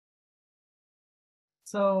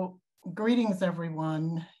So greetings,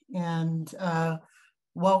 everyone, and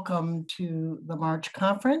welcome to the March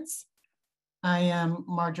conference. I am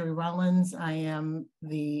Marjorie Rallins. I am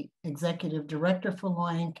the Executive Director for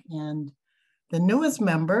LOINC and the newest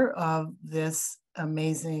member of this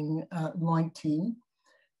amazing LOINC team.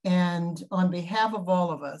 And on behalf of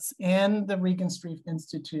all of us and the Regenstrief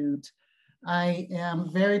Institute, I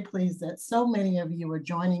am very pleased that so many of you are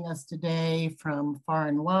joining us today from far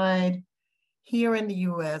and wide, here in the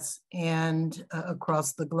US and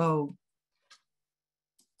across the globe.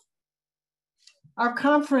 Our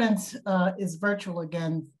conference is virtual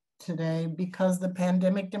again today because the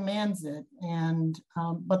pandemic demands it.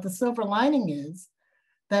 But the silver lining is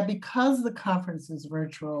that because the conference is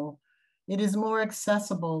virtual, it is more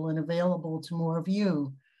accessible and available to more of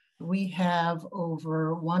you. We have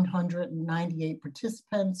over 198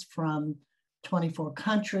 participants from 24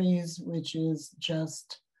 countries, which is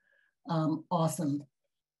just awesome.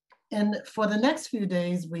 And for the next few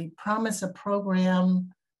days, we promise a program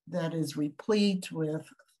that is replete with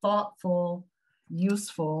thoughtful,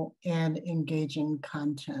 useful, and engaging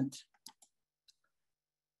content.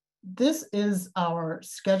 This is our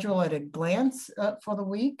schedule at a glance for the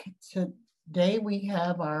week. Today, we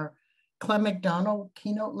have our Clem McDonald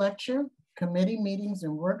keynote lecture, committee meetings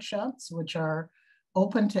and workshops, which are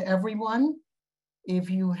open to everyone.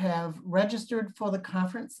 If you have registered for the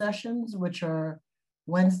conference sessions, which are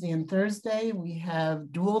Wednesday and Thursday, we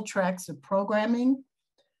have dual tracks of programming.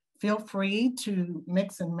 Feel free to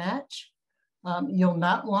mix and match. You'll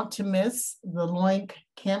not want to miss the LOINC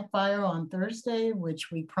Campfire on Thursday,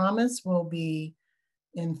 which we promise will be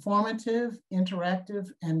informative, interactive,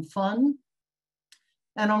 and fun.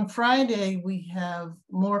 And on Friday, we have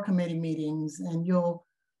more committee meetings, and you'll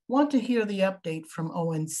want to hear the update from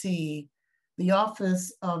ONC, the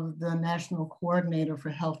Office of the National Coordinator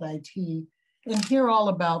for Health IT, and hear all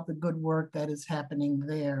about the good work that is happening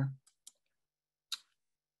there.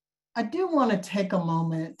 I do want to take a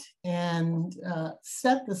moment and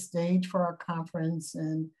set the stage for our conference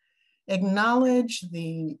and acknowledge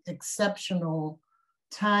the exceptional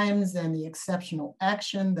times and the exceptional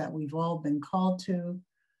action that we've all been called to.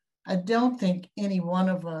 I don't think any one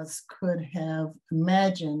of us could have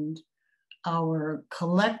imagined our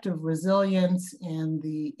collective resilience and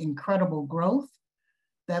the incredible growth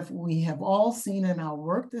that we have all seen in our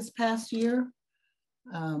work this past year.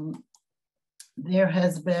 There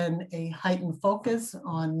has been a heightened focus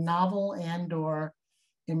on novel and/or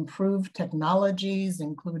improved technologies,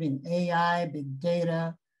 including AI, big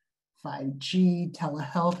data, 5G,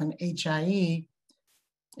 telehealth, and HIE.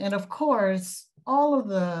 And of course, all of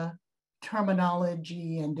the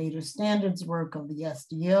terminology and data standards work of the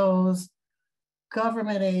SDOs,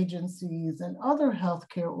 government agencies, and other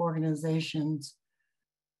healthcare organizations,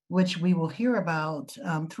 which we will hear about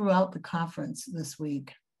throughout the conference this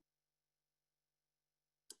week.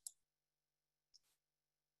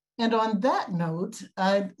 And on that note,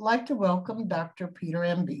 I'd like to welcome Dr. Peter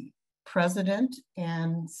Embí, President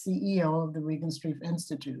and CEO of the Regenstrief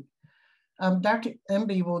Institute. Dr.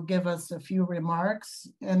 Embí will give us a few remarks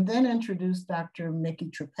and then introduce Dr. Micky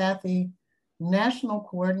Tripathi, National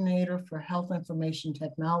Coordinator for Health Information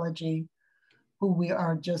Technology, who we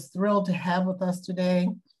are just thrilled to have with us today.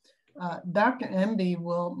 Dr. Embí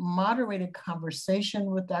will moderate a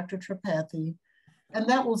conversation with Dr. Tripathi, and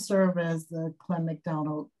that will serve as the Clem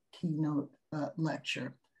McDonald keynote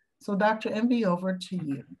lecture. So Dr. Embí, over to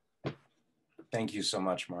you. Thank you so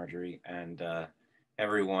much, Marjorie. And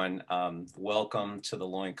everyone, welcome to the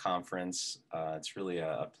LOINC Conference. It's really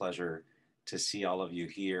a pleasure to see all of you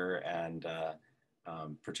here, and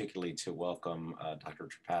particularly to welcome Dr.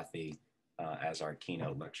 Tripathi as our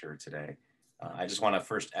keynote lecturer today. I just want to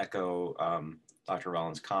first echo Dr.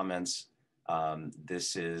 Rallins' comments.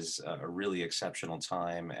 This is a really exceptional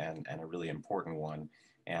time and a really important one.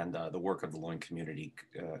 And the work of the LOINC community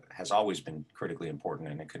has always been critically important,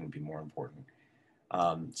 and it couldn't be more important.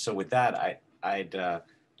 So with that, I'd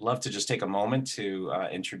love to just take a moment to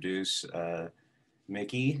introduce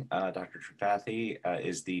Micky. Dr. Tripathi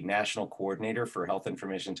is the National Coordinator for Health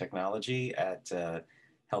Information Technology at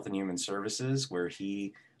Health and Human Services, where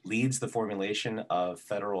he leads the formulation of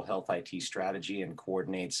federal health IT strategy and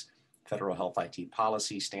coordinates federal health IT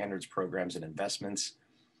policy, standards, programs, and investments.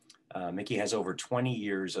 Micky has over 20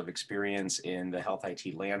 years of experience in the health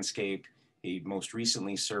IT landscape. He most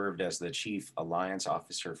recently served as the Chief Alliance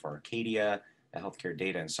Officer for Arcadia, a healthcare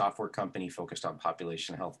data and software company focused on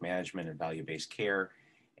population health management and value-based care,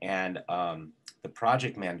 and the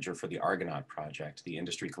project manager for the Argonaut Project, the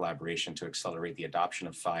industry collaboration to accelerate the adoption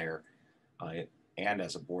of FHIR, and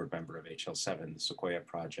as a board member of HL7, the Sequoia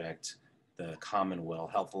Project, the Commonweal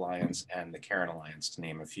Health Alliance and the Caring Alliance, to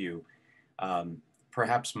name a few.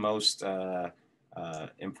 Perhaps most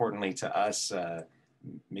importantly to us,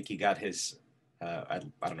 Micky got his, I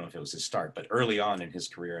don't know if it was his start, but early on in his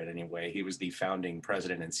career at any way, he was the founding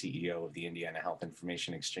president and CEO of the Indiana Health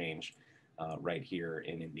Information Exchange right here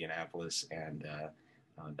in Indianapolis. And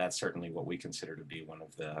that's certainly what we consider to be one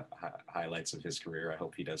of the highlights of his career. I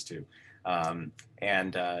hope he does too.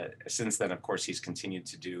 Since then, of course, he's continued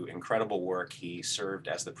to do incredible work. He served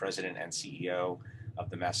as the president and CEO of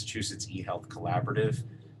the Massachusetts eHealth Collaborative,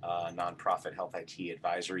 nonprofit health IT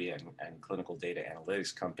advisory and clinical data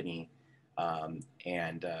analytics company,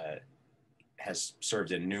 and has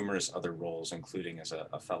served in numerous other roles, including as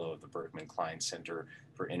a fellow of the Berkman Klein Center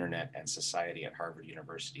for Internet and Society at Harvard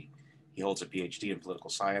University. He holds a PhD in political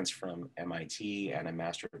science from MIT and a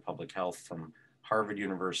Master of Public Health from Harvard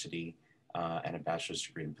University, and a bachelor's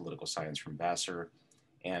degree in political science from Vassar.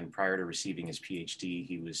 And prior to receiving his PhD,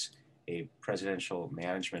 he was a presidential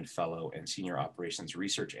management fellow and senior operations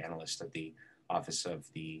research analyst at the Office of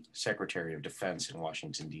the Secretary of Defense in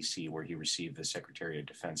Washington, D.C., where he received the Secretary of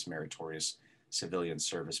Defense Meritorious Civilian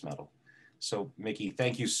Service Medal. So, Micky,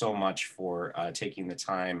 thank you so much for taking the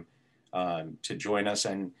time to join us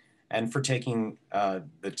and for taking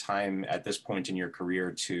the time at this point in your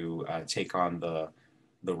career to take on the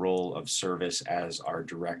role of service as our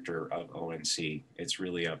director of ONC. It's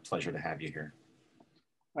really a pleasure to have you here.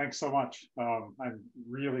 Thanks so much. I'm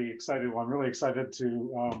really excited. Well, I'm really excited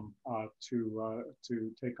to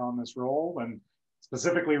take on this role, and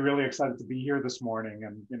specifically really excited to be here this morning.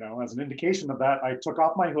 And as an indication of that, I took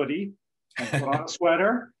off my hoodie and put on a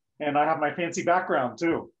sweater, and I have my fancy background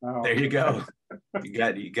too. There you go. You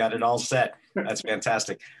got it all set. That's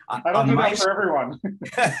fantastic. I don't do that for everyone.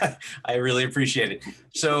 I really appreciate it.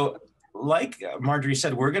 So, like Marjorie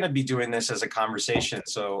said, we're going to be doing this as a conversation.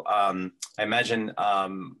 So I imagine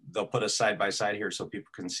they'll put us side by side here so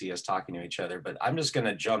people can see us talking to each other. But I'm just going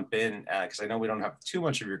to jump in because I know we don't have too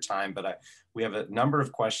much of your time, but we have a number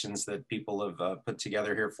of questions that people have put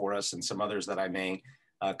together here for us, and some others that I may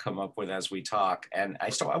come up with as we talk. And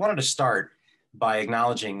I wanted to start by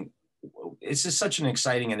acknowledging it's just such an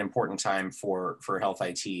exciting and important time for health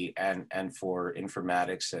IT and for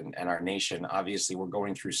informatics and our nation. Obviously, we're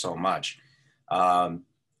going through so much, and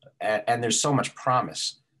there's so much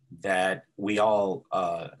promise that we all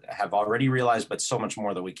have already realized, but so much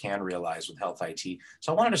more that we can realize with health IT.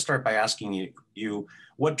 So I wanted to start by asking you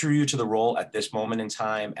what drew you to the role at this moment in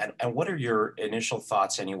time, and what are your initial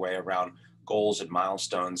thoughts anyway around goals and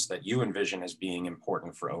milestones that you envision as being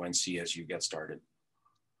important for ONC as you get started?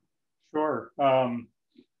 Sure. Well,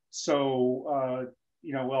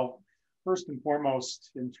 first and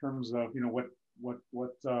foremost, in terms of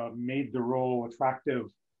what made the role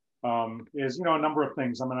attractive is a number of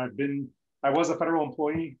things. I mean, I was a federal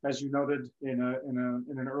employee, as you noted, in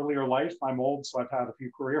an earlier life. I'm old, so I've had a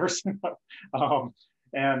few careers,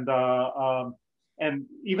 and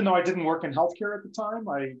even though I didn't work in healthcare at the time,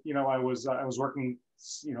 I was working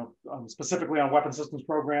specifically on weapon systems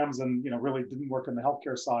programs, and really didn't work in the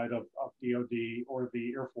healthcare side of DoD or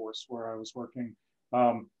the Air Force where I was working.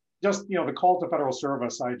 Just the call to federal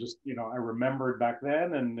service, I remembered back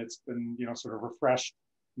then, and it's been sort of refreshed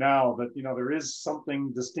now that there is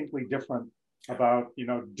something distinctly different about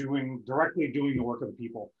directly doing the work of the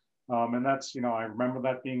people, and that's I remember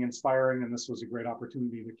that being inspiring, and this was a great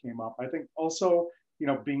opportunity that came up. I think also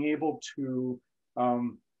being able to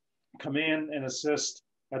come in and assist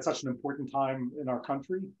at such an important time in our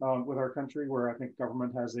country, with our country, where I think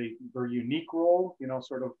government has a very unique role. If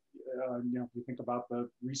you think about the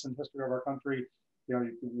recent history of our country,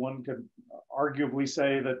 one could arguably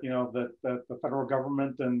say that that the federal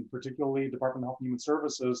government, and particularly Department of Health and Human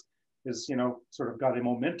Services, is sort of got a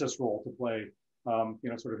momentous role to play,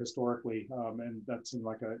 sort of historically, and that seemed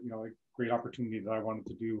like a great opportunity that I wanted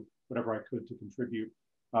to do whatever I could to contribute.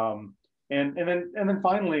 And then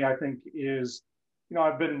finally, I think is,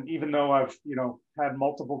 I've been, even though I've, had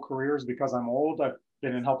multiple careers because I'm old, I've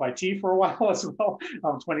been in health IT for a while as well,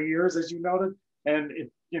 20 years, as you noted. And it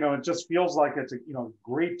just feels like it's a,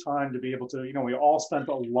 great time to be able to, we all spent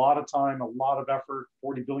a lot of time, a lot of effort,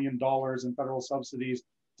 $40 billion in federal subsidies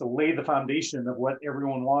to lay the foundation of what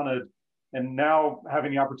everyone wanted. And now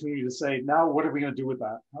having the opportunity to say, now what are we going to do with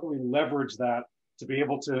that? How do we leverage that to be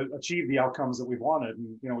able to achieve the outcomes that we've wanted?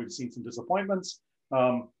 And, we've seen some disappointments,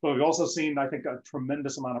 but we've also seen, I think, a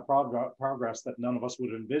tremendous amount of progress that none of us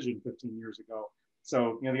would have envisioned 15 years ago.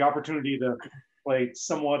 So, the opportunity to play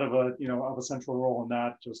somewhat of a central role in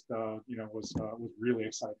that just, was really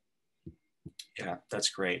exciting. Yeah, that's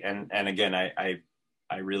great. And again, I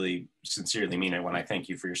I really sincerely mean it when I thank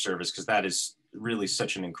you for your service, because that is really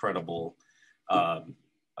such an incredible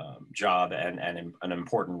job and an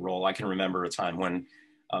important role. I can remember a time when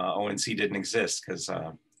ONC didn't exist, because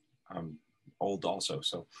I'm old also,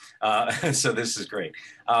 so so this is great.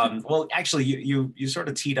 Well, actually, you sort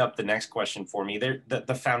of teed up the next question for me.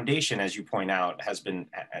 The foundation, as you point out, has been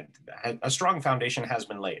a strong foundation has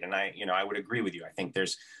been laid, and I would agree with you. I think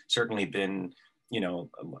there's certainly been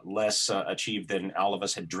less achieved than all of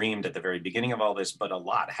us had dreamed at the very beginning of all this, but a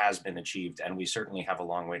lot has been achieved, and we certainly have a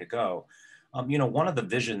long way to go. One of the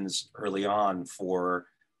visions early on for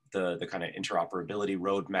the kind of interoperability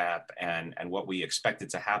roadmap and what we expected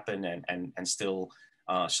to happen and still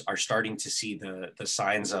are starting to see the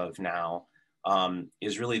signs of now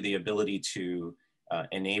is really the ability to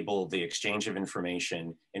enable the exchange of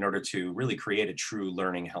information in order to really create a true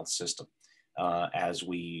learning health system as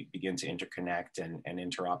we begin to interconnect and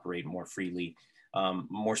interoperate more freely.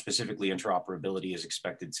 More specifically, interoperability is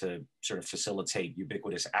expected to sort of facilitate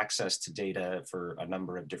ubiquitous access to data for a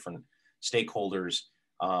number of different stakeholders,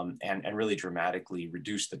 and really dramatically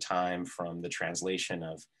reduce the time from the translation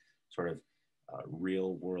of sort of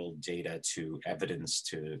real world data to evidence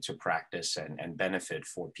to practice and benefit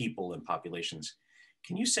for people and populations.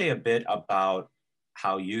 Can you say a bit about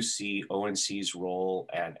how you see ONC's role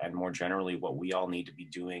and more generally what we all need to be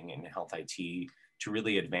doing in health IT to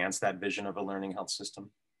really advance that vision of a learning health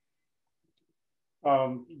system?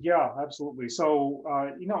 Yeah, absolutely. So,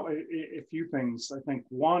 a few things. I think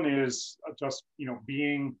one is just,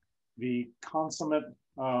 being the consummate,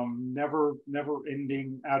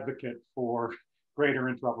 never-ending advocate for greater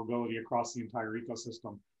interoperability across the entire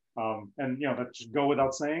ecosystem. And, that should go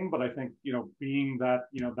without saying, but I think, being that,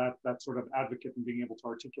 that sort of advocate and being able to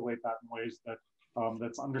articulate that in ways that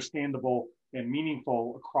that's understandable and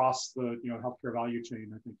meaningful across the, healthcare value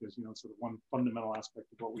chain, I think is, sort of one fundamental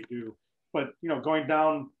aspect of what we do. But, going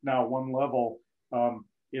down now one level,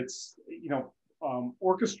 it's,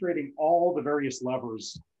 orchestrating all the various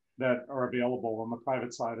levers that are available on the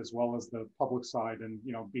private side as well as the public side, and,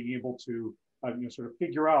 being able to, sort of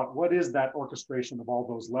figure out what is that orchestration of all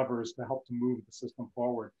those levers to help to move the system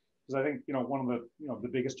forward. Because I think, one of the, the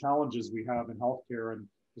biggest challenges we have in healthcare, and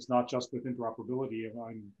it's not just with interoperability,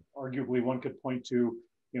 arguably one could point to,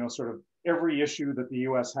 sort of every issue that the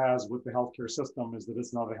US has with the healthcare system is that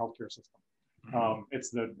it's not a healthcare system. It's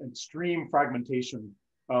the extreme fragmentation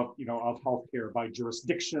of, of healthcare by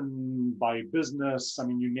jurisdiction, by business. I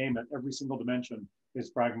mean, you name it, every single dimension is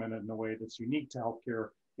fragmented in a way that's unique to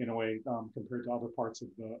healthcare in a way compared to other parts of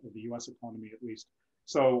the US economy, at least.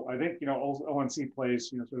 So I think, ONC plays,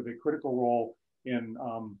 sort of a critical role in,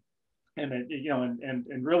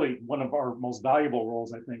 and really one of our most valuable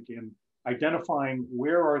roles, I think, in identifying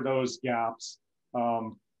where are those gaps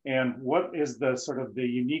and what is the sort of the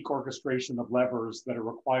unique orchestration of levers that are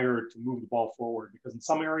required to move the ball forward. Because in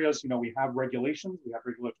some areas, we have regulations, we have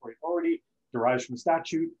regulatory authority derives from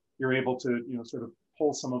statute. You're able to, sort of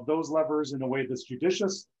pull some of those levers in a way that's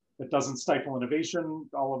judicious, that doesn't stifle innovation,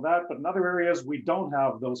 all of that. But in other areas, we don't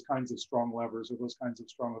have those kinds of strong levers or those kinds of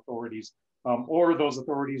strong authorities, or those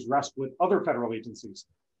authorities rest with other federal agencies,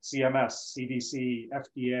 CMS, CDC,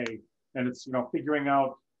 FDA. And it's, figuring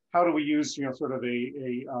out how do we use, sort of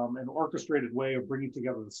an orchestrated way of bringing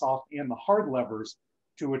together the soft and the hard levers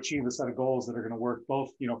to achieve a set of goals that are going to work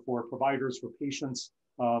both, for providers, for patients,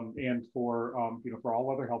 and for, for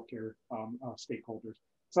all other healthcare stakeholders.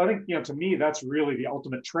 So I think, to me, that's really the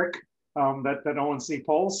ultimate trick that ONC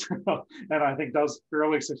pulls, and I think does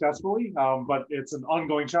fairly successfully. But it's an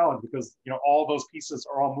ongoing challenge because, all those pieces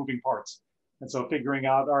are all moving parts. And so figuring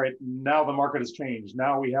out, all right, now the market has changed.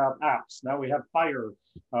 Now we have apps. Now we have fire.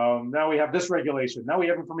 Now we have this regulation. Now we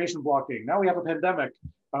have information blocking. Now we have a pandemic.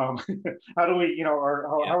 How do we, how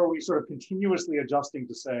are we sort of continuously adjusting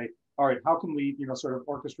to say, all right, how can we, sort of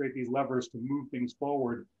orchestrate these levers to move things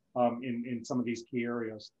forward in some of these key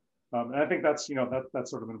areas? And I think that's,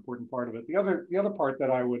 that's sort of an important part of it. The other part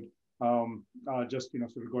that I would just,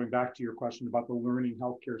 sort of going back to your question about the learning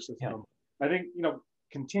healthcare system, I think,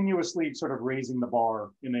 continuously sort of raising the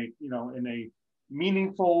bar in a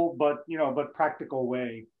meaningful but practical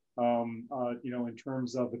way, in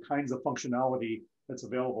terms of the kinds of functionality that's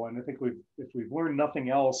available. And I think if we've learned nothing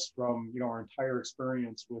else from our entire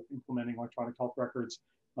experience with implementing electronic health records,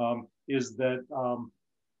 is that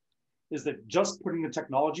just putting the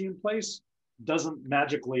technology in place doesn't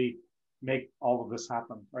magically make all of this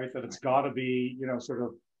happen, right? That it's got to be sort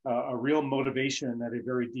of a real motivation at a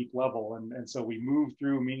very deep level. And so we move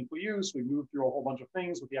through meaningful use, we move through a whole bunch of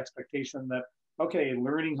things with the expectation that okay,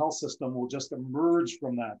 learning health system will just emerge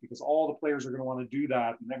from that because all the players are going to want to do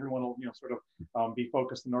that, and everyone will, sort of be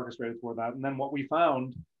focused and orchestrated for that. And then what we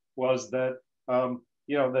found was that,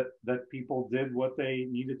 that people did what they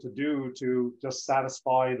needed to do to just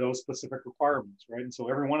satisfy those specific requirements, right? And so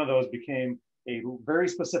every one of those became a very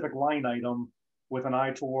specific line item with an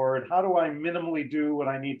eye toward how do I minimally do what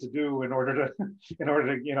I need to do in order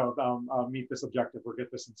to meet this objective or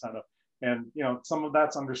get this incentive. And some of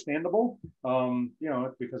that's understandable,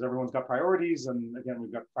 because everyone's got priorities, and again,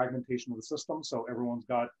 we've got fragmentation of the system, so everyone's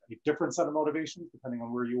got a different set of motivations depending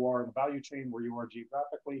on where you are in the value chain, where you are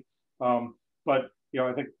geographically. But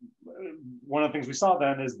I think one of the things we saw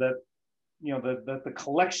then is that the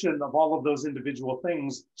collection of all of those individual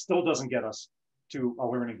things still doesn't get us to a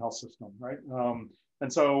learning health system, right?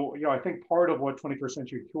 And so I think part of what 21st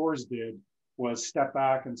Century Cures did was step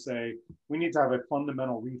back and say, we need to have a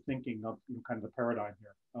fundamental rethinking of kind of the paradigm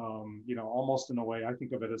here. Almost in a way, I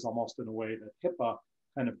think of it as almost in a way that HIPAA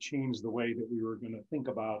kind of changed the way that we were going to think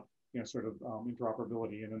about, sort of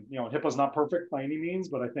interoperability. And, HIPAA is not perfect by any means,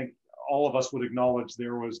 but I think all of us would acknowledge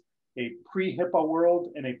there was a pre-HIPAA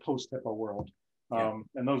world and a post-HIPAA world.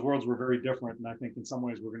 And those worlds were very different. And I think in some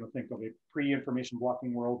ways we're going to think of a pre-information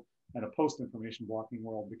blocking world and a post-information blocking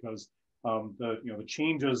world, because the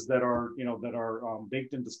changes that are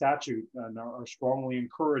baked into statute and are strongly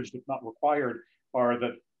encouraged, if not required, are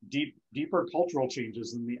that deeper cultural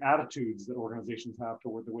changes in the attitudes that organizations have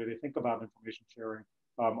toward the way they think about information sharing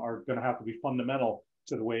are going to have to be fundamental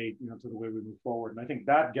to the way we move forward. And I think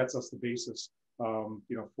that gets us the basis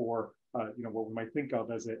for what we might think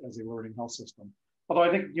of as a learning health system. Although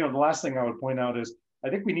I think the last thing I would point out is I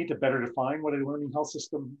think we need to better define what a learning health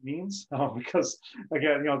system means, because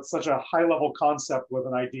again, it's such a high level concept with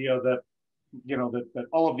an idea that that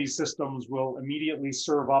all of these systems will immediately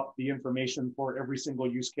serve up the information for every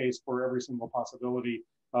single use case, for every single possibility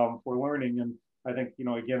for learning. And I think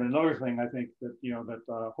again, another thing I think that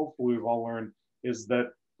that hopefully we've all learned is that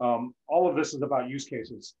all of this is about use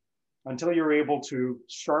cases. Until you're able to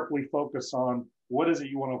sharply focus on what is it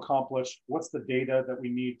you want to accomplish, what's the data that we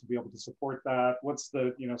need to be able to support that, what's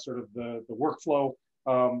the sort of the workflow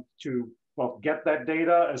to both get that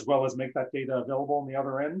data as well as make that data available on the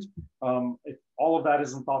other end. If all of that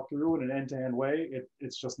isn't thought through in an end-to-end way,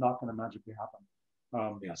 it's just not going to magically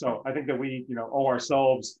happen. So I think that we owe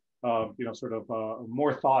ourselves sort of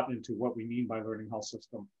more thought into what we mean by learning health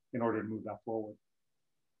system in order to move that forward.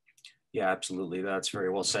 Yeah, absolutely. That's very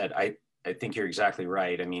well said. I think you're exactly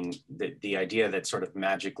right. I mean, the idea that sort of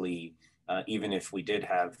magically, even if we did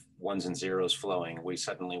have ones and zeros flowing, we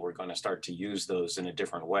suddenly were going to start to use those in a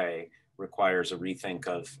different way requires a rethink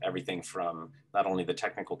of everything from not only the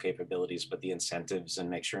technical capabilities, but the incentives, and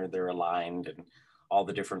make sure they're aligned, and all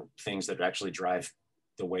the different things that actually drive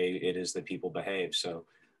the way it is that people behave. So,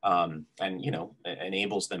 and,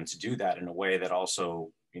 enables them to do that in a way that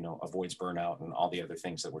also, avoids burnout and all the other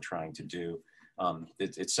things that we're trying to do.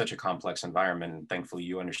 It's such a complex environment, and thankfully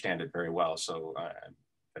you understand it very well. So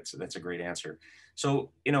that's a great answer.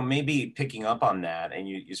 So, maybe picking up on that, and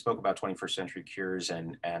you spoke about 21st Century Cures,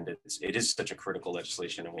 and it is such a critical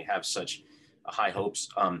legislation, and we have such high hopes.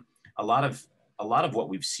 A lot of what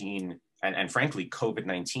we've seen, and frankly,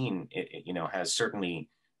 COVID-19, has certainly,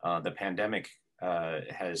 the pandemic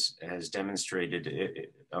has demonstrated,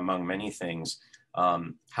 among many things,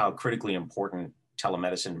 how critically important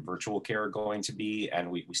telemedicine and virtual care are going to be,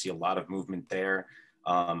 and we see a lot of movement there.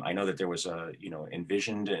 I know that there was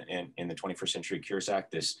envisioned in the 21st Century Cures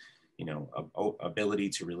Act this, ability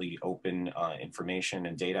to really open information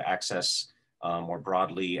and data access more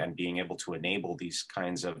broadly, and being able to enable these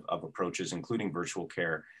kinds of approaches, including virtual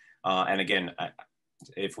care. And again,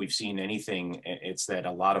 if we've seen anything, it's that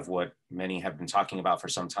a lot of what many have been talking about for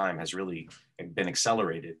some time has really been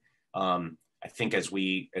accelerated. I think as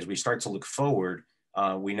we start to look forward,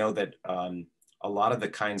 we know that a lot of the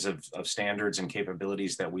kinds of standards and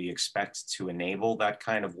capabilities that we expect to enable that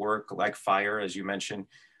kind of work, like FHIR, as you mentioned,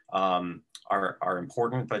 are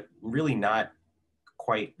important, but really not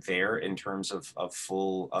quite there in terms of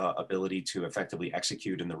full ability to effectively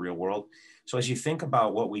execute in the real world. So as you think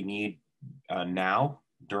about what we need now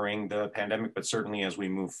during the pandemic, but certainly as we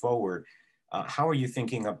move forward, how are you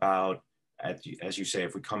thinking about, as you say,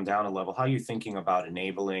 if we come down a level, how are you thinking about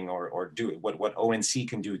enabling or do what ONC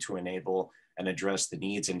can do to enable and address the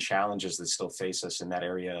needs and challenges that still face us in that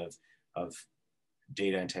area of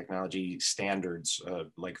data and technology standards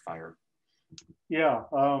like FHIR? Yeah,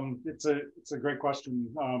 it's a great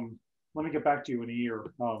question. Let me get back to you in a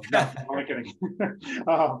year. No, I'm kidding.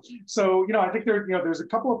 So, I think there's a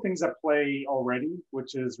couple of things at play already,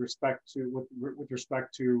 which is with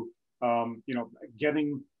respect to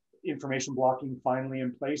getting information blocking finally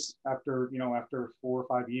in place after, after 4 or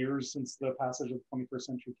 5 years since the passage of 21st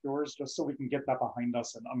Century Cures, just so we can get that behind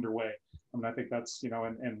us and underway. I mean, I think that's,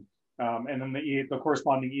 and then the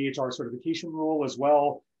corresponding EHR certification rule as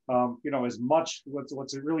well. As much,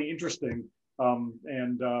 what's really interesting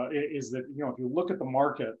is that, if you look at the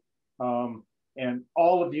market and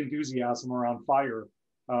all of the enthusiasm around FHIR,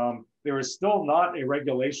 there is still not a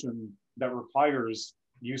regulation that requires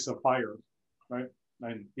use of FHIR, right?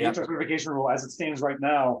 And the EHR certification rule, as it stands right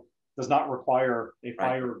now, does not require a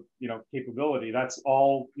FHIR, capability. That's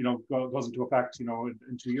all, goes into effect, in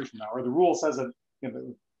 2 years from now. Or the rule says that,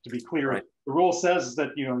 to be clear, the rule says that,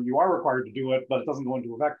 you are required to do it, but it doesn't go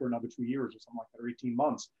into effect for another 2 years or something like that, or 18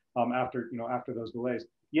 months after those delays.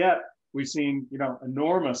 Yet we've seen,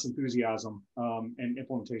 enormous enthusiasm and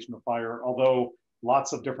implementation of FHIR, although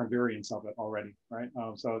lots of different variants of it already, right?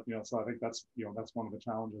 So I think that's, that's one of the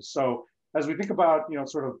challenges. So as we think about,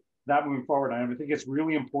 sort of that moving forward, I think it's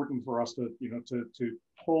really important for us to, to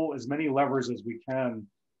pull as many levers as we can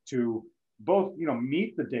to both,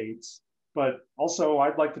 meet the dates, but also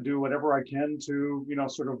I'd like to do whatever I can to,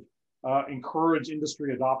 sort of encourage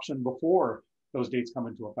industry adoption before those dates come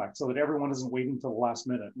into effect, so that everyone isn't waiting till the last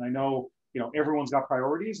minute. And I know, everyone's got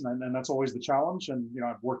priorities, and that's always the challenge. And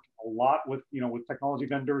I've worked a lot with, with technology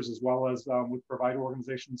vendors as well as with provider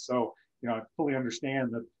organizations. So I fully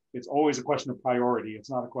understand that it's always a question of priority. It's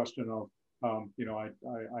not a question of,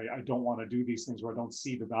 I don't want to do these things, or I don't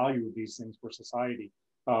see the value of these things for society.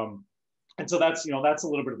 And so that's, that's a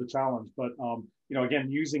little bit of the challenge. But, again,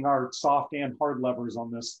 using our soft and hard levers on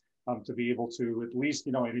this to be able to at least,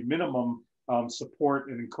 at a minimum, support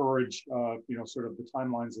and encourage, sort of the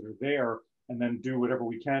timelines that are there, and then do whatever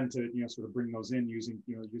we can to, sort of bring those in using,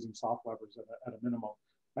 using soft levers at a minimum.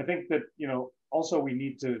 I think that, also we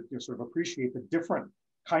need to sort of appreciate the different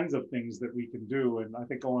kinds of things that we can do. And I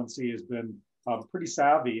think ONC has been pretty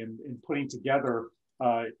savvy in putting together,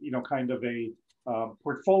 kind of a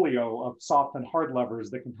portfolio of soft and hard levers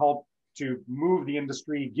that can help to move the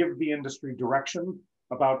industry, give the industry direction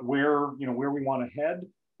about where, where we want to head,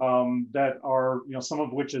 that are, some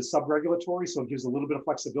of which is sub-regulatory. So it gives a little bit of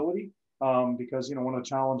flexibility because, one of the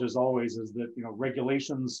challenges always is that,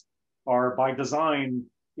 regulations are by design,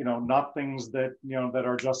 not things that, that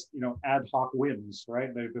are just, ad hoc wins, right?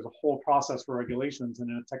 There's a whole process for regulations, and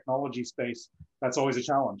in a technology space, that's always a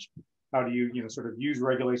challenge. How do you, sort of use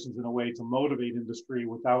regulations in a way to motivate industry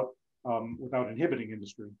without inhibiting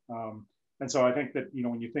industry? And so I think that,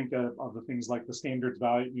 when you think of the things like the standards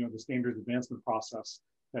value, the standards advancement process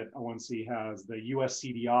that ONC has, the US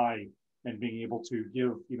CDI, and being able to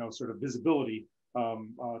give, sort of visibility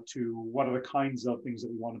to what are the kinds of things that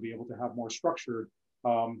we want to be able to have more structured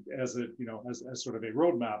as a, as sort of a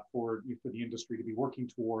roadmap for the industry to be working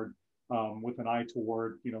toward, with an eye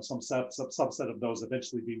toward, some subset of those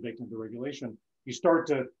eventually being baked into regulation. You start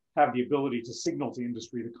to have the ability to signal to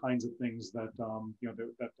industry the kinds of things that, in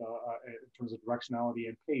terms of directionality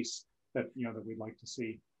and pace that, that we'd like to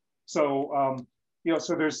see. So,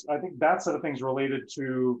 so there's, I think that set of things related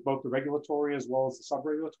to both the regulatory as well as the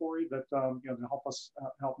sub-regulatory that, to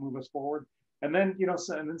help move us forward. And then,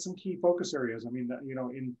 and then some key focus areas. I mean,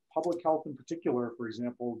 in public health in particular, for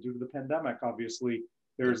example, due to the pandemic, obviously,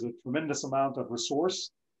 there's a tremendous amount of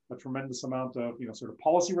resource, a tremendous amount of, sort of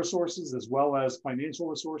policy resources, as well as financial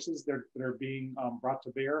resources that are being brought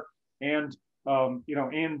to bear. And,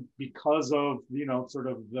 and because of, sort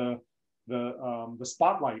of the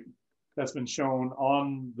spotlight that's been shown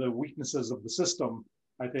on the weaknesses of the system,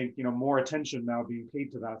 I think, more attention now being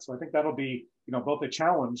paid to that. So I think that'll be, both a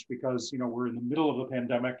challenge because, we're in the middle of the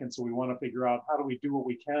pandemic. And so we want to figure out how do we do what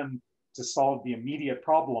we can to solve the immediate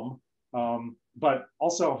problem. But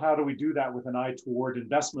also, how do we do that with an eye toward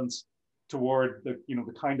investments toward the,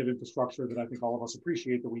 the kind of infrastructure that I think all of us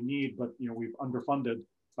appreciate that we need, but, we've underfunded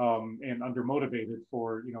and undermotivated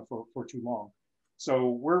for, for too long.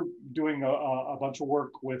 So we're doing a bunch of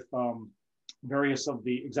work with various of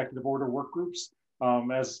the executive order work groups.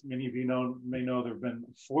 As many of you may know, there have been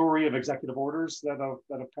a flurry of executive orders that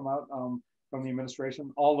have come out from the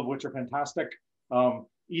administration, all of which are fantastic.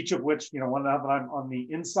 Each of which, when I'm on the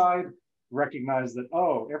inside, recognize that,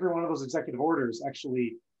 oh, every one of those executive orders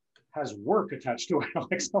actually has work attached to it.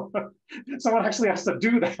 Like someone actually has to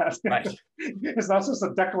do that. Right. It's not just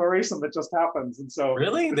a declaration that just happens. And so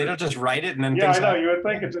really, they don't just write it and then I know, you would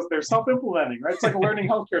think it just they're self-implementing, right? It's like a learning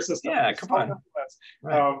healthcare system. Yeah, come on.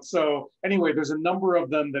 Right. So anyway, there's a number of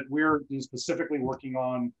them that we're specifically working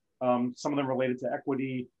on. Some of them related to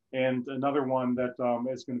equity, and another one that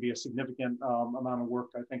is going to be a significant amount of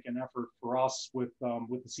work, I think, and effort for us with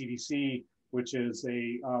the CDC which is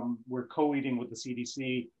we're co-leading with the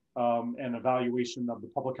CDC an evaluation of the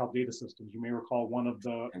public health data systems. You may recall one of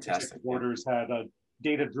the executive orders had a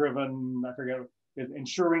data-driven, I forget,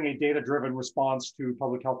 ensuring a data-driven response to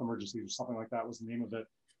public health emergencies or something like that was the name of it.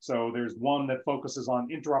 So there's one that focuses on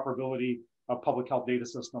interoperability of public health data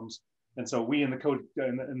systems. And so we in the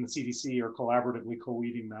CDC are collaboratively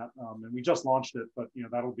co-leading that. And we just launched it, but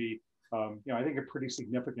that'll be, I think a pretty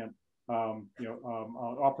significant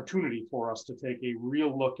opportunity for us to take a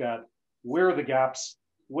real look at where are the gaps.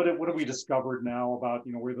 What have we discovered now about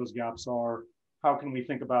where those gaps are? How can we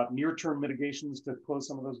think about near-term mitigations to close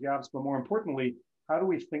some of those gaps? But more importantly, how do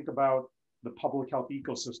we think about the public health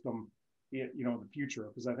ecosystem, in the future?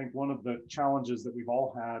 Because I think one of the challenges that we've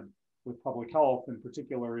all had with public health in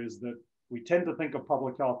particular is that we tend to think of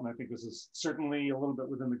public health, and I think this is certainly a little bit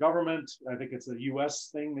within the government. I think it's a US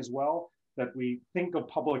thing as well, that we think of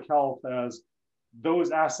public health as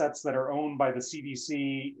those assets that are owned by the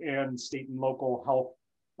CDC and state and local health,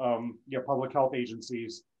 public health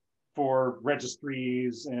agencies for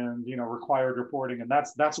registries and required reporting, and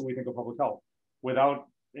that's what we think of public health, without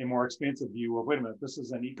a more expansive view of, wait a minute, this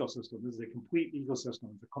is an ecosystem. This is a complete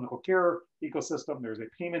ecosystem. It's a clinical care ecosystem. There's a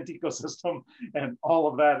payment ecosystem, and all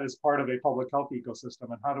of that is part of a public health ecosystem.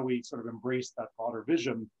 And how do we sort of embrace that broader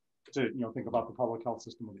vision to think about the public health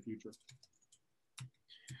system of the future?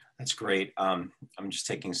 That's great. I'm just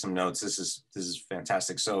taking some notes. This is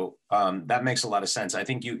fantastic. So that makes a lot of sense. I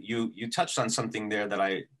think you touched on something there that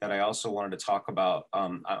I also wanted to talk about.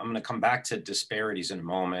 I'm going to come back to disparities in a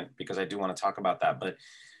moment because I do want to talk about that. But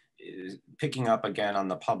picking up again on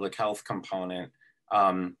the public health component,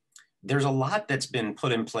 there's a lot that's been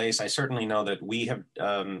put in place. I certainly know that we have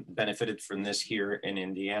benefited from this here in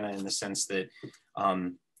Indiana in the sense that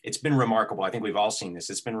it's been remarkable. I think we've all seen this.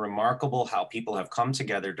 It's been remarkable how people have come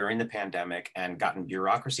together during the pandemic and gotten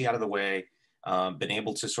bureaucracy out of the way, been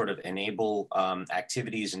able to sort of enable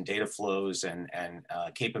activities and data flows and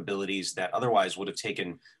capabilities that otherwise would have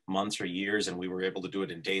taken months or years, and we were able to do it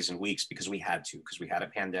in days and weeks because we had a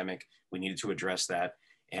pandemic. We needed to address that.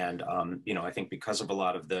 And, I think because of a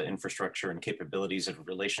lot of the infrastructure and capabilities and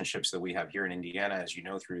relationships that we have here in Indiana, as you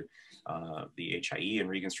know, through the HIE and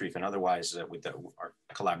Regenstrief and otherwise with our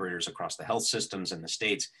collaborators across the health systems and the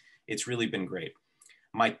states, it's really been great.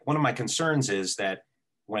 One of my concerns is that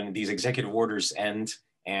when these executive orders end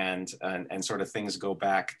and sort of things go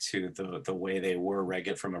back to the way they were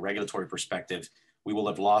from a regulatory perspective, we will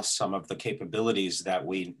have lost some of the capabilities that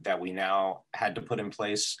we now had to put in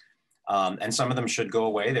place. And some of them should go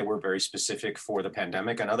away. They were very specific for the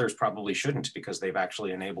pandemic, and others probably shouldn't because they've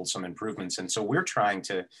actually enabled some improvements. And so we're trying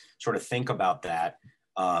to sort of think about that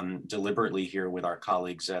deliberately here with our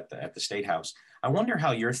colleagues at the State House. I wonder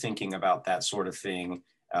how you're thinking about that sort of thing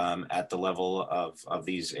at the level of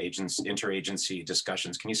these interagency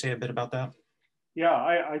discussions. Can you say a bit about that? Yeah,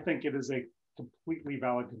 I think it is a completely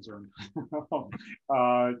valid concern.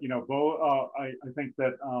 I think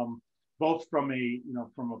that both from a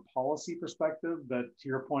policy perspective, that to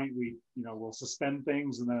your point, we will suspend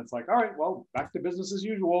things, and then it's like, all right, well, back to business as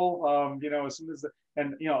usual. As soon as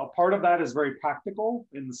a part of that is very practical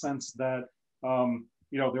in the sense that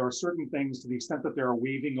there are certain things, to the extent that there are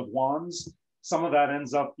waving of wands, some of that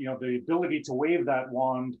ends up the ability to wave that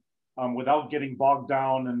wand without getting bogged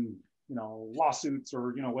down in lawsuits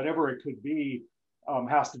or whatever it could be,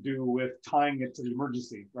 has to do with tying it to the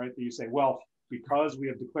emergency, right? That you say, well, because we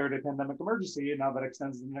have declared a pandemic emergency and now that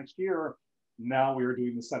extends to the next year, now we are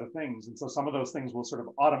doing this set of things. And so some of those things will sort of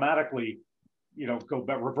automatically,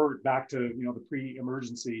 revert back to, the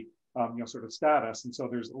pre-emergency, sort of status. And so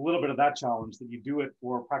there's a little bit of that challenge that you do it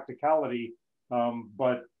for practicality,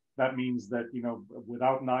 but that means that,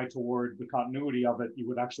 without an eye toward the continuity of it, you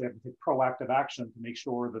would actually have to take proactive action to make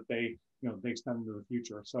sure that they extend into the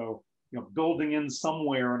future. So, building in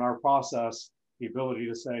somewhere in our process, the ability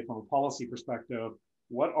to say from a policy perspective,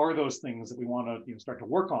 what are those things that we want to start to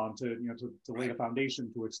work on to lay the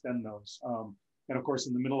foundation to extend those. And of course,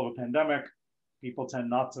 in the middle of a pandemic, people tend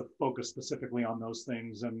not to focus specifically on those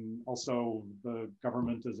things. And also the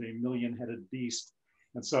government is a million-headed beast.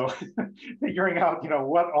 And so figuring out,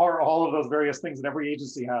 what are all of those various things that every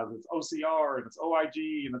agency has. It's OCR and it's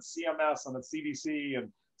OIG and it's CMS and it's CDC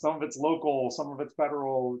and some of it's local, some of it's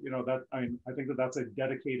federal, I think that's a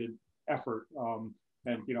dedicated effort.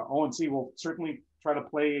 And ONC will certainly try to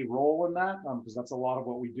play a role in that because that's a lot of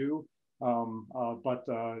what we do. But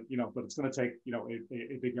it's going to take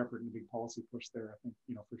a big effort and a big policy push there, I think,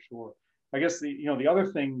 for sure. I guess the other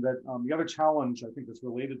thing that the other challenge I think that's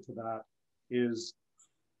related to that is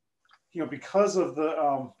because of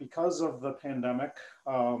the pandemic,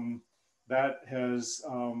 that has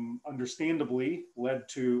understandably led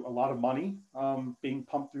to a lot of money being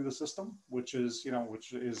pumped through the system, which is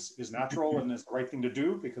natural and is the right thing to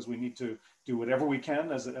do, because we need to do whatever we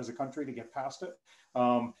can as a country to get past it.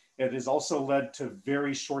 It has also led to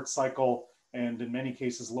very short cycle and in many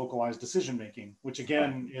cases localized decision making, which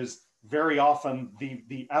again is very often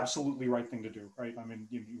the absolutely right thing to do, right? I mean,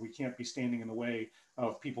 we can't be standing in the way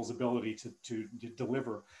of people's ability to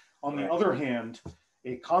deliver. On the other hand,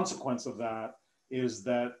 a consequence of that is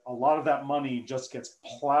that a lot of that money just gets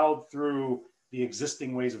plowed through the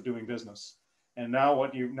existing ways of doing business. And now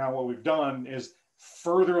what we've done is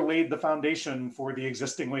further laid the foundation for the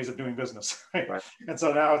existing ways of doing business. Right? Right. And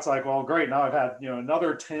so now it's like, well, great. Now I've had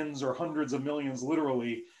another tens or hundreds of millions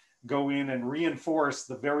literally go in and reinforce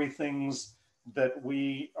the very things that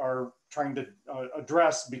we are trying to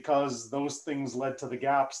address, because those things led to the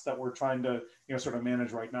gaps that we're trying to sort of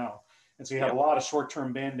manage right now. And so you have a lot of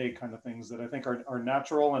short-term band-aid kind of things that I think are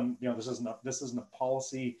natural. And this isn't a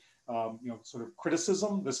policy sort of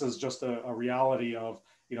criticism. This is just a reality of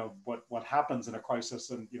what happens in a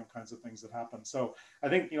crisis and kinds of things that happen. So I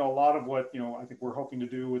think a lot of what I think we're hoping to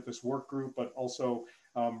do with this work group, but also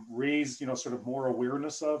raise sort of more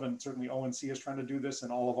awareness of, and certainly ONC is trying to do this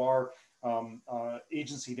in all of our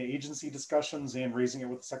agency to agency discussions and raising it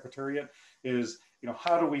with the Secretariat, is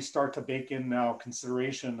how do we start to bake in now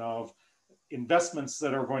consideration of investments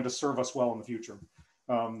that are going to serve us well in the future,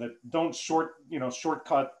 that don't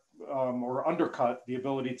shortcut or undercut the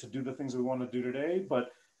ability to do the things we want to do today,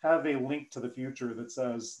 but have a link to the future that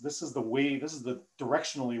says this is the way, this is the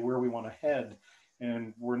directionally where we want to head,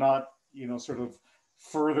 and we're not sort of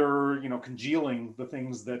further congealing the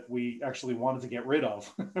things that we actually wanted to get rid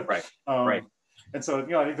of. Right. Right. And so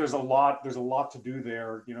I think there's a lot to do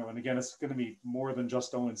there, and again, it's going to be more than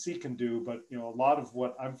just ONC can do, but a lot of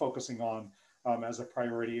what I'm focusing on as a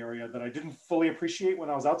priority area that I didn't fully appreciate when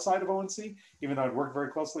I was outside of ONC, even though I'd worked very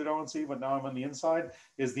closely at ONC, but now I'm on the inside,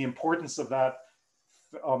 is the importance of that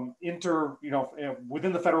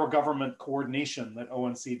within the federal government coordination that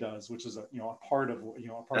ONC does, which is a part of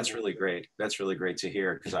That's really great. That's really great to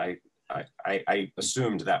hear, because I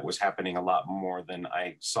assumed that was happening a lot more than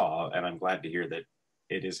I saw, and I'm glad to hear that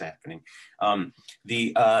it is happening.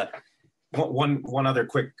 One other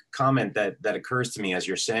quick comment that occurs to me as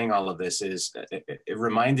you're saying all of this is it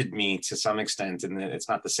reminded me to some extent, and it's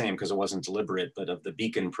not the same because it wasn't deliberate, but of the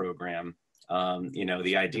Beacon program.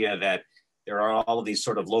 The idea that there are all of these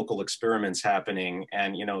sort of local experiments happening,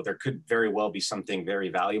 and there could very well be something very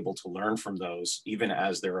valuable to learn from those, even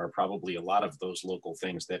as there are probably a lot of those local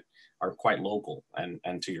things that are quite local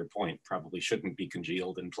and to your point probably shouldn't be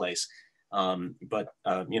congealed in place. But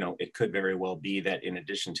it could very well be that in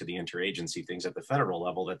addition to the interagency things at the federal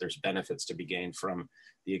level, that there's benefits to be gained from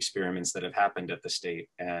the experiments that have happened at the state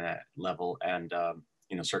level, and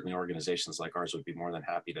certainly organizations like ours would be more than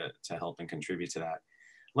happy to help and contribute to that.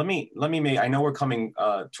 I know we're coming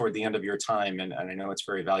toward the end of your time, and I know it's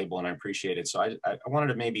very valuable and I appreciate it. So I wanted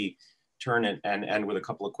to maybe turn it and end with a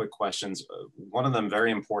couple of quick questions. One of them very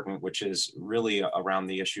important, which is really around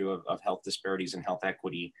the issue of health disparities and health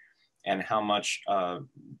equity, and how much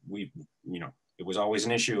it was always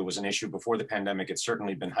an issue. It was an issue before the pandemic. It's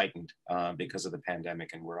certainly been heightened because of the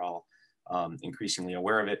pandemic, and we're all increasingly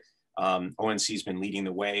aware of it. ONC's been leading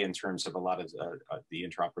the way in terms of a lot of the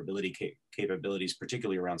interoperability capabilities,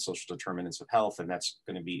 particularly around social determinants of health, and that's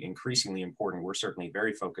going to be increasingly important. We're certainly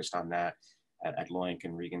very focused on that at LOINC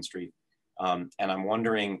and Regenstrief. And I'm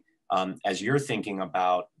wondering, as you're thinking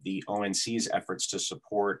about the ONC's efforts to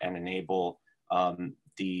support and enable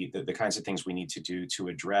the kinds of things we need to do to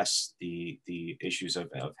address the issues of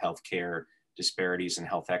healthcare disparities and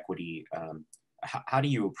health equity, how do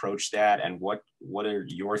you approach that, and what are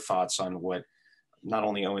your thoughts on what not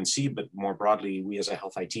only ONC but more broadly we as a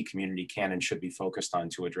health IT community can and should be focused on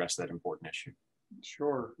to address that important issue?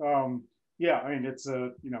 Sure. Yeah, I mean,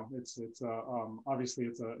 obviously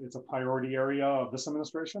it's a priority area of this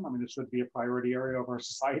administration. I mean, it should be a priority area of our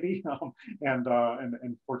society,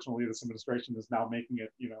 and fortunately, this administration is now making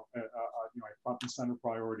it a front and center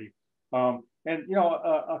priority. A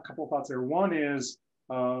couple of thoughts there. One is,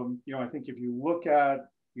 I think if you look at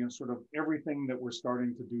sort of everything that we're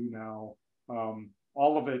starting to do now,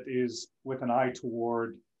 all of it is with an eye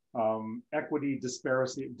toward equity,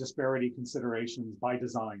 disparity considerations by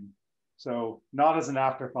design. So not as an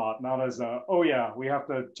afterthought, not as a, oh yeah, we have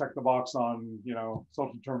to check the box on,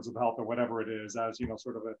 social terms of health or whatever it is, as,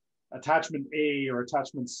 sort of a attachment A or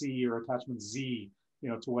attachment C or attachment Z,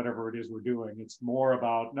 to whatever it is we're doing. It's more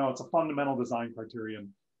about, no, it's a fundamental design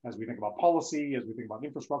criterion as we think about policy, as we think about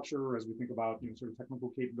infrastructure, as we think about, sort of technical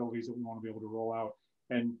capabilities that we want to be able to roll out.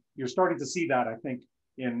 And you're starting to see that, I think,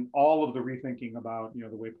 in all of the rethinking about,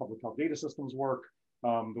 the way public health data systems work,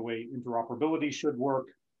 the way interoperability should work,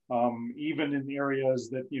 even in areas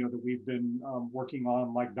that, that we've been working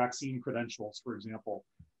on, like vaccine credentials, for example.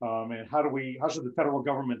 And how should the federal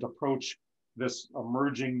government approach this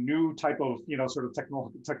emerging new type of, sort of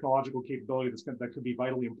technological capability that could be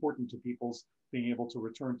vitally important to people's being able to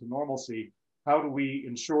return to normalcy? How do we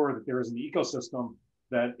ensure that there is an ecosystem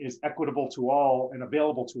that is equitable to all and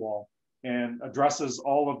available to all, and addresses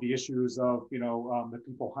all of the issues of, that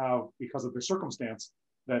people have because of their circumstance,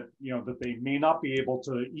 that, that they may not be able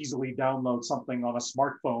to easily download something on a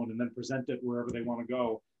smartphone and then present it wherever they want to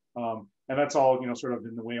go. And that's all, sort of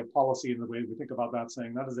in the way of policy and the way we think about that,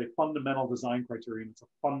 saying that is a fundamental design criterion. It's a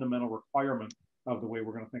fundamental requirement of the way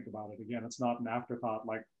we're going to think about it. Again, it's not an afterthought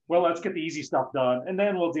like, well, let's get the easy stuff done and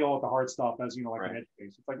then we'll deal with the hard stuff as, like an edge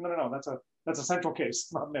case. It's like, no, that's a central case,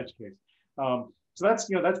 it's not an edge case. So that's,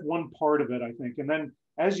 that's one part of it, I think. And then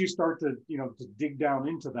as you start to, to dig down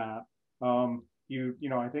into that,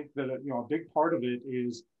 I think that, a big part of it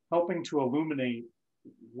is helping to illuminate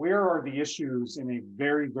where are the issues in a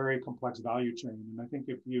very, very complex value chain. And I think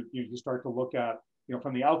if you start to look at,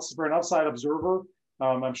 from the for an outside observer,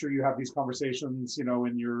 I'm sure you have these conversations,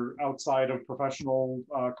 in your outside of professional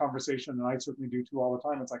conversation, and I certainly do too all the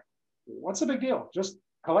time. It's like, what's the big deal? Just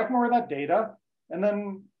collect more of that data and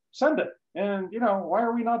then send it. And, why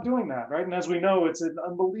are we not doing that, right? And as we know, it's an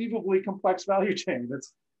unbelievably complex value chain.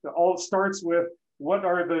 It all starts with what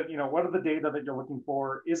are the data that you're looking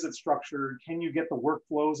for? Is it structured? Can you get the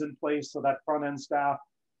workflows in place so that front end staff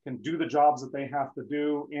can do the jobs that they have to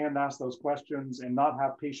do and ask those questions and not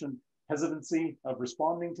have patient hesitancy of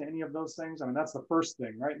responding to any of those things? I mean, that's the first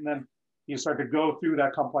thing, right? And then you start to go through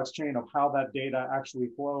that complex chain of how that data actually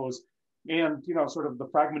flows and, sort of the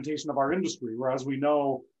fragmentation of our industry, whereas we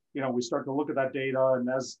know, we start to look at that data, and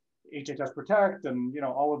as HHS Protect and,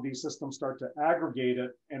 all of these systems start to aggregate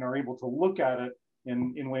it and are able to look at it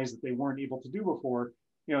in ways that they weren't able to do before,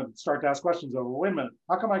 start to ask questions of, well, wait a minute,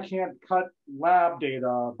 how come I can't cut lab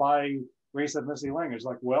data by race, ethnicity, language?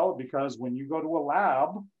 Like, well, because when you go to a lab,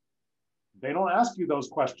 they don't ask you those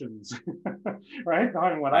questions, right? I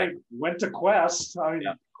mean, when I went to Quest, I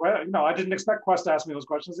didn't expect Quest to ask me those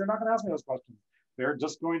questions. They're not going to ask me those questions. They're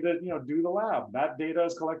just going to, do the lab. That data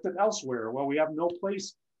is collected elsewhere. Well, we have no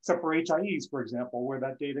place except for HIEs, for example, where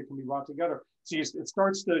that data can be brought together. So it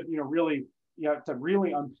starts to, really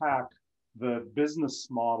unpack the business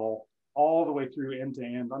model all the way through end to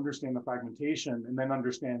end, understand the fragmentation, and then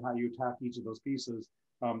understand how you attack each of those pieces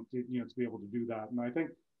to be able to do that. And I think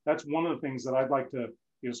that's one of the things that I'd like to,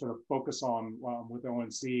 sort of focus on with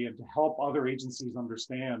ONC, and to help other agencies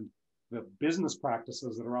understand the business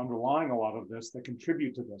practices that are underlying a lot of this that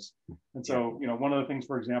contribute to this. And so, one of the things,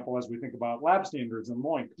 for example, as we think about lab standards and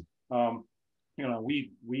LOINC,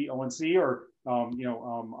 we ONC are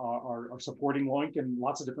supporting LOINC in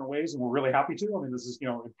lots of different ways, and we're really happy to. I mean, this is,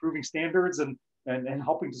 improving standards and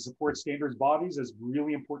helping to support standards bodies is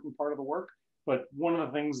really important part of the work. But one of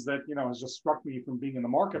the things that, has just struck me from being in the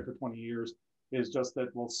market for 20 years is just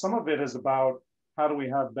that, well, some of it is about how do we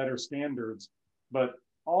have better standards, but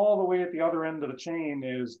all the way at the other end of the chain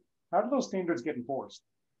is how do those standards get enforced?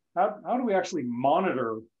 How do we actually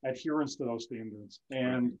monitor adherence to those standards?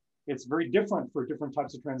 And it's very different for different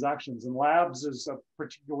types of transactions. And labs is a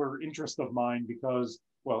particular interest of mine because,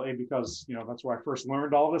 well, because that's where I first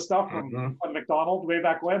learned all this stuff from Clement McDonald way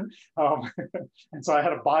back when. And so I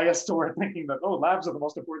had a bias toward thinking that, oh, labs are the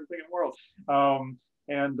most important thing in the world.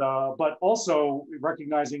 But also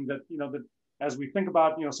recognizing that, that as we think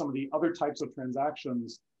about, some of the other types of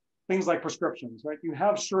transactions, things like prescriptions, right? You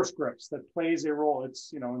have SureScripts that plays a role.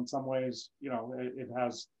 It's, in some ways, it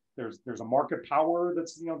has, there's a market power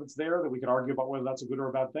that's, that's there that we could argue about whether that's a good or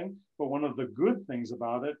a bad thing. But one of the good things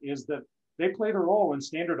about it is that they played a role in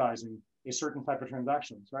standardizing a certain type of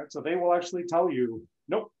transactions, right? So they will actually tell you,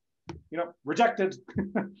 nope, rejected.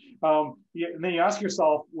 And then you ask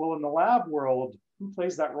yourself, well, in the lab world, who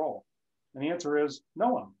plays that role? And the answer is no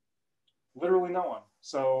one. Literally no one.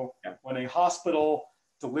 So when a hospital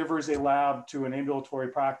delivers a lab to an ambulatory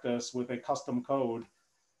practice with a custom code,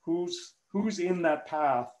 who's in that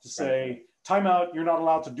path to say, time out, you're not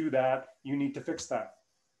allowed to do that, you need to fix that?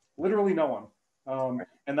 Literally no one.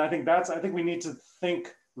 And I think we need to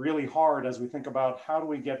think really hard as we think about how do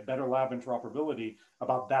we get better lab interoperability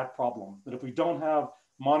about that problem. That if we don't have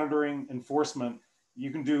monitoring enforcement, you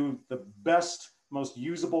can do the best, most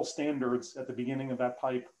usable standards at the beginning of that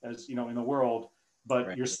pipe, as in the world,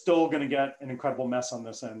 but you're still going to get an incredible mess on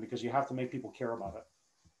this end because you have to make people care about it.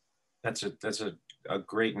 That's a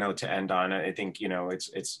great note to end on. I think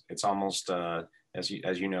it's almost as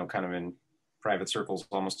you know, kind of in private circles,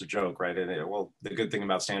 almost a joke, right? And well, the good thing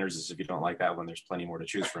about standards is if you don't like that one, there's plenty more to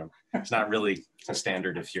choose from. It's not really a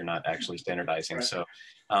standard if you're not actually standardizing. Right. So,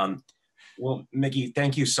 well, Micky,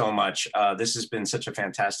 thank you so much. This has been such a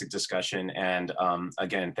fantastic discussion. And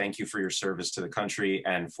again, thank you for your service to the country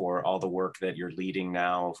and for all the work that you're leading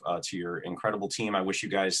now to your incredible team. I wish you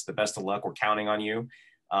guys the best of luck. We're counting on you.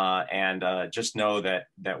 And just know that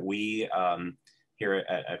we here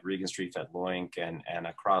at Regenstrief, at LOINC, and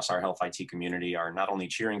across our health IT community are not only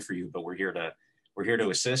cheering for you, but we're here to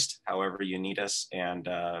assist however you need us, and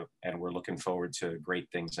we're looking forward to great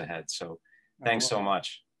things ahead. So thanks so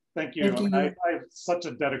much. Thank you. I have such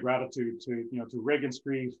a debt of gratitude to to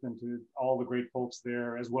Regenstrief and to all the great folks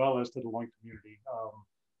there, as well as to the LOINC community,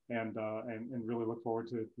 and really look forward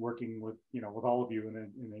to working with with all of you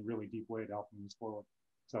in a really deep way to help move this forward.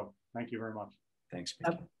 So thank you very much. Thanks,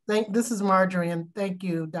 Micky. This is Marjorie, and thank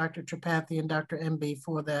you, Dr. Tripathi and Dr. Embí,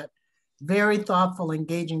 for that very thoughtful,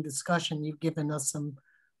 engaging discussion. You've given us a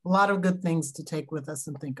lot of good things to take with us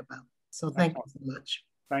and think about. So thank you so much.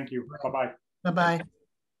 Thank you. Bye-bye. Bye-bye.